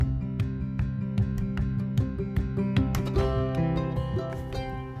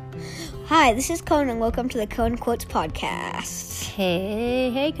Hi, this is Cohen, and welcome to the Cohen Quotes Podcast.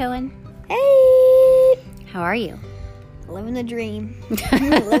 Hey, Cohen. Hey! How are you? Living the dream.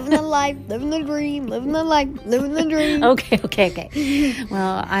 Living the life, living the dream, living the life, living the dream. Okay.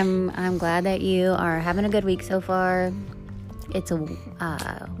 Well, I'm glad that you are having a good week so far. It's a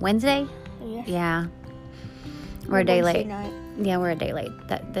Wednesday? Yeah. We're a day late. Night. Yeah, we're a day late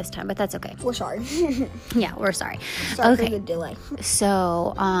this time, but that's okay. We're sorry. Yeah, we're sorry. Sorry for the delay.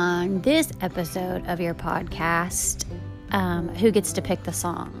 So, on this episode of your podcast, who gets to pick the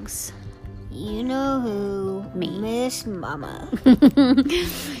songs? You know who? Me. Miss Mama.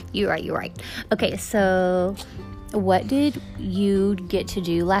 You're right. Okay, so what did you get to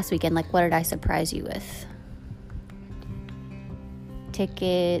do last weekend? Like, what did I surprise you with?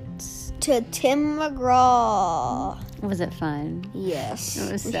 Tickets to Tim McGraw. Was it fun? Yes.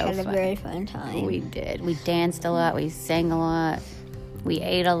 It was we so had fun. a very fun time. We did. We danced a lot. We sang a lot. We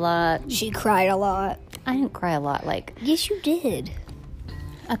ate a lot. She cried a lot. I didn't cry a lot. Like, yes, you did.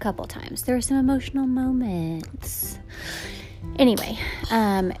 A couple times. There were some emotional moments. Anyway,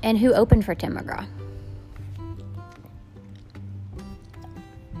 and who opened for Tim McGraw?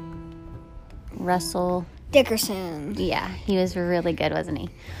 Russell Dickerson. Yeah, he was really good, wasn't he?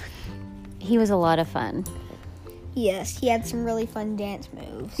 He was a lot of fun. Yes, he had some really fun dance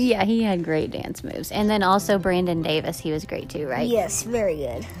moves. Yeah, he had great dance moves. And then also Brandon Davis, he was great too, right? Yes, very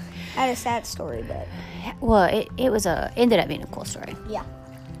good. Had a sad story, but... Well, it ended up being a cool story. Yeah.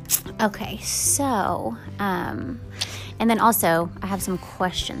 Okay, so, and then also, I have some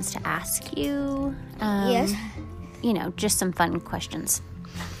questions to ask you. Yes? You know, just some fun questions.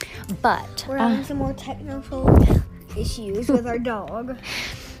 But... We're having some more technical issues with our dog.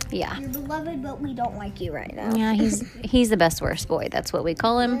 Yeah. You're beloved, but we don't like you right now. Yeah, he's the best worst boy. That's what we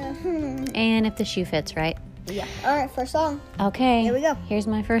call him. And if the shoe fits, right? Yeah. All right, first song. Okay. Here we go. Here's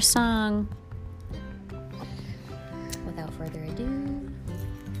my first song. Without further ado.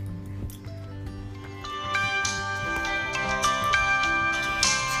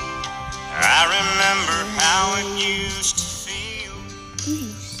 I remember how it used to feel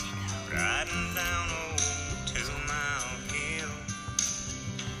riding down old 2 Mile Hill.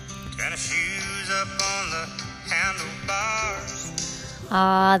 Tennis shoes up on the handlebars.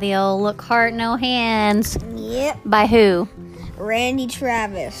 Ah, the old Look Heart No Hands. Yep. By who? Randy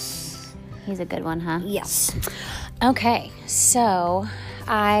Travis. He's a good one, huh? Yes. Okay, so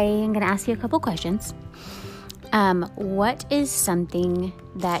I'm going to ask you a couple questions. What is something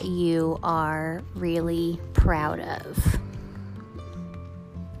that you are really proud of?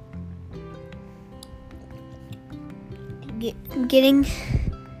 Getting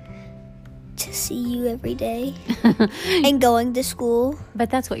to see you every day and going to school. But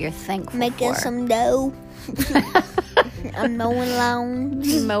that's what you're thankful Making for. some dough. I'm mowing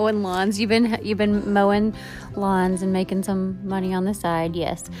lawns. Mowing lawns. You've been mowing lawns and making some money on the side,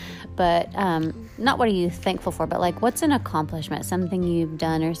 yes. But not what are you thankful for, but like what's an accomplishment, something you've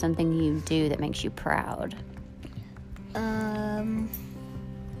done or something you do that makes you proud?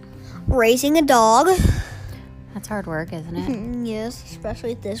 Raising a dog. That's hard work, isn't it? Yes,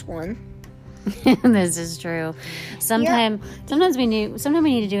 especially this one. This is true. Sometimes we need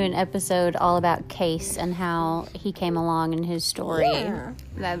to do an episode all about Case and how he came along and his story. Yeah.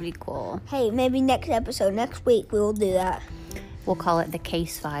 That'd be cool. Hey, maybe next week we will do that. We'll call it the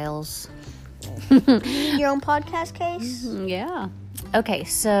Case Files. Your own podcast case? Yeah. Okay,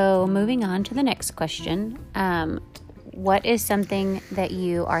 so moving on to the next question. What is something that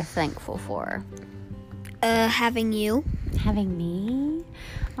you are thankful for? Having you. Having me?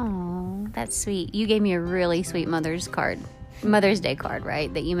 Oh, that's sweet. You gave me a really sweet Mother's Day card,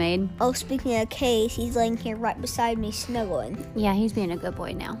 right, that you made? Oh, speaking of Case, he's laying here right beside me snuggling. Yeah, he's being a good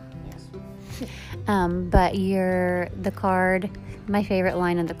boy now. Yes. But the card, my favorite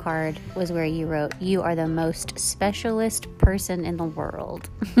line on the card was where you wrote, "You are the most specialist person in the world."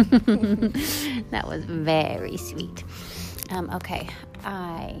 That was very sweet. Okay,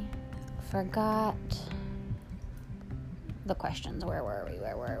 I forgot the questions. Where were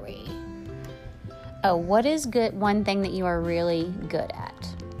we? Oh, what is one thing that you are really good at?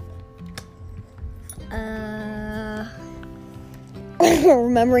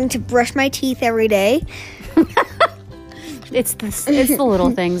 Remembering to brush my teeth every day. It's the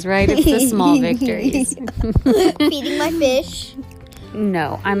little things, right? It's the small victories. Feeding my fish.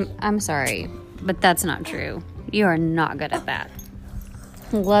 No, I'm sorry, but that's not true. You are not good at that.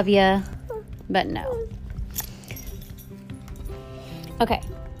 Love ya, but no. Okay.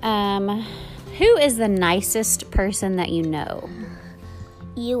 Who is the nicest person that you know?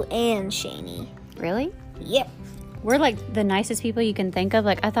 You and Shani. Really? Yep. We're like the nicest people you can think of.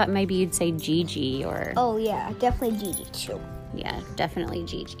 Like, I thought maybe you'd say Gigi or... Oh, yeah, definitely Gigi, too. Yeah, definitely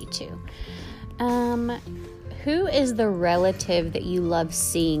Gigi, too. Who is the relative that you love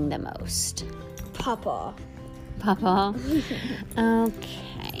seeing the most? Papa. Papa?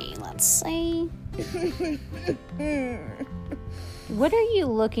 Okay, let's see. What are you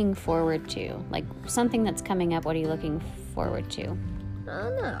looking forward to? Like, something that's coming up, what are you looking forward to? I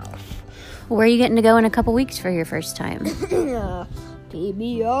don't know. Where are you getting to go in a couple weeks for your first time?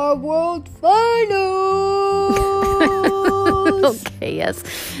 PBR World Finals! Okay, yes.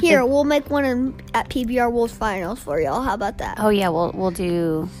 Here, we'll make one at PBR World Finals for y'all. How about that? Oh, yeah, we'll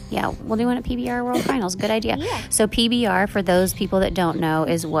do one at PBR World Finals. Good idea. Yeah. So PBR, for those people that don't know,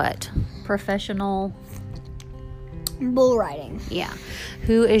 is what? Professional... Bull riding. Yeah.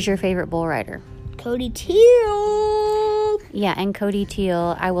 Who is your favorite bull rider? Cody Teal. Yeah, and Cody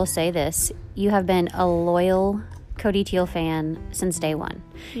Teal, I will say this. You have been a loyal Cody Teal fan since day one.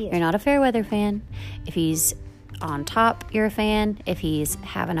 Yes. You're not a Fairweather fan. If he's on top, you're a fan. If he's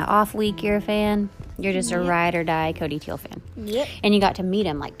having an off week, you're a fan. You're just a ride or die Cody Teal fan. Yep. And you got to meet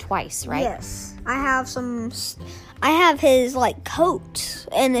him like twice, right? Yes. I have his like coat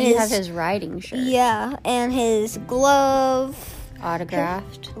and You have his riding shirt. Yeah, and his glove,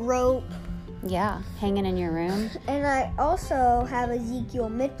 Autographed. rope, Yeah, hanging in your room. and I also have Ezekiel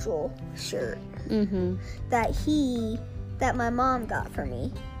Mitchell shirt Mm-hmm. that my mom got for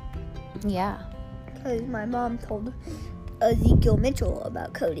me Yeah. because my mom told Ezekiel Mitchell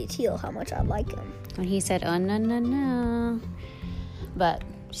about Cody Teal, how much I like him. When he said, oh, no. But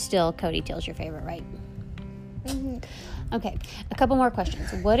still, Cody Teal's your favorite, right? Mm-hmm. Okay, a couple more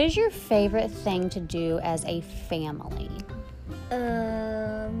questions. What is your favorite thing to do as a family?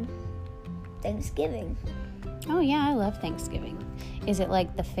 Thanksgiving. Oh, yeah, I love Thanksgiving. Is it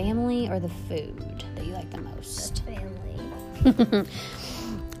like the family or the food that you like the most? Family.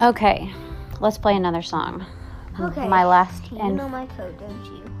 Okay, let's play another song. Okay. My last You and know my code, don't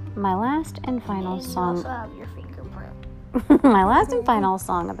you? my last and final And you song. also have your fingerprint. My last and final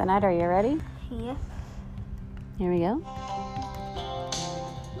song of the night. Are you ready? Yeah. Here we go.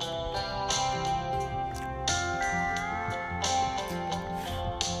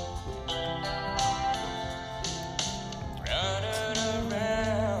 Running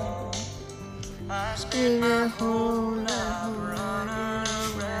around, I In a whole lot running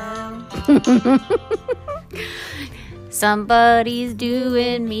around. Somebody's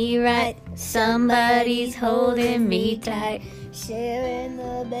doing me right. Somebody's holding me tight. Sharing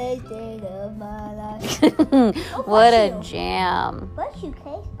the best day of my life. What bless a you. jam. Bless you,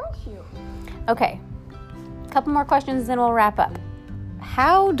 Case. Bless you. Okay, a couple more questions, then we'll wrap up.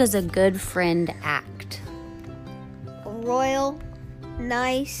 How does a good friend act? Royal,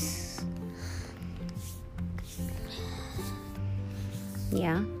 nice.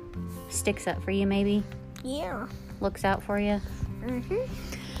 Yeah. Sticks up for you, maybe? Yeah. Looks out for you? Mhm.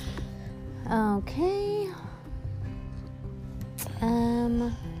 Okay.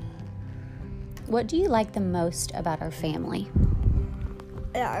 What do you like the most about our family?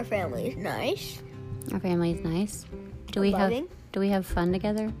 Yeah, our family is nice. Our family is nice. Do Loving. we have fun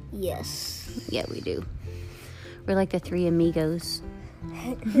together? Yes. Yeah, we do. We're like the three amigos.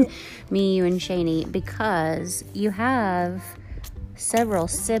 Me, you, and Shani, because you have several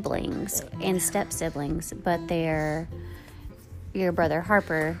siblings and step siblings, but they're your brother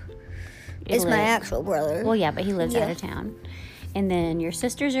Harper. It's my actual brother. Well, yeah, but he lives out Yeah. of town. And then your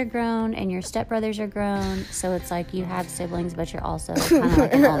sisters are grown and your stepbrothers are grown. So it's like you have siblings, but you're also kind of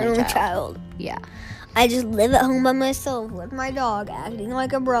like an only I'm a child. child. Yeah. I just live at home by myself with my dog, acting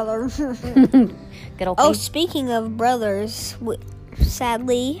like a brother. Good old Oh, Pete. speaking of brothers,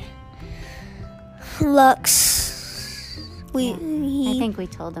 sadly, Lux, I think we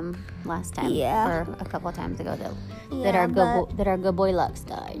told them last time, Yeah. or a couple of times ago, that Yeah, our good boy Lux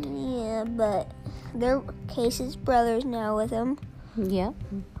died. yeah, but their Case's brother's now with him. Yep.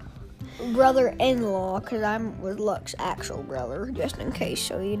 Brother-in-law, because I'm with Lux's actual brother, just in case,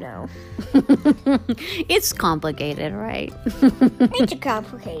 so you know. It's complicated, right? It's a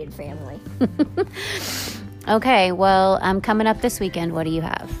complicated family. Okay, well, coming up this weekend, what do you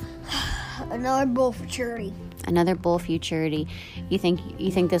have? Another bull for charity. Another bull futurity. You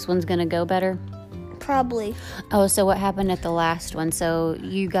think this one's gonna go better? Probably. Oh, so what happened at the last one? So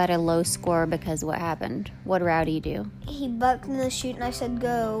you got a low score because what happened? What rowdy you do? He bucked in the chute and I said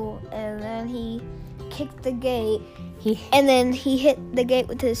go, and then he kicked the gate, and then he hit the gate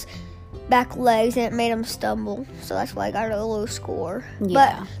with his back legs and it made him stumble. So that's why I got a low score.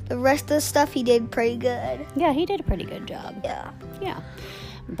 Yeah. But the rest of the stuff he did pretty good. Yeah, he did a pretty good job. Yeah. Yeah.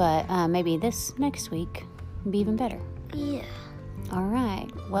 But maybe this next week be even better. Yeah. All right.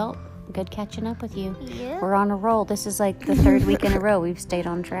 Well, good catching up with you. Yeah. We're on a roll. This is like the third week in a row we've stayed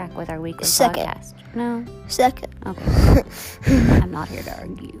on track with our weekly Second. podcast. No? Second. Okay. I'm not here to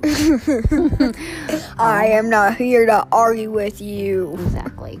argue. I am not here to argue with you.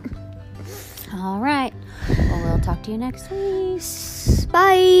 Exactly. All right. Well, we'll talk to you next week.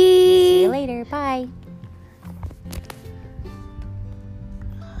 Bye. See you later. Bye.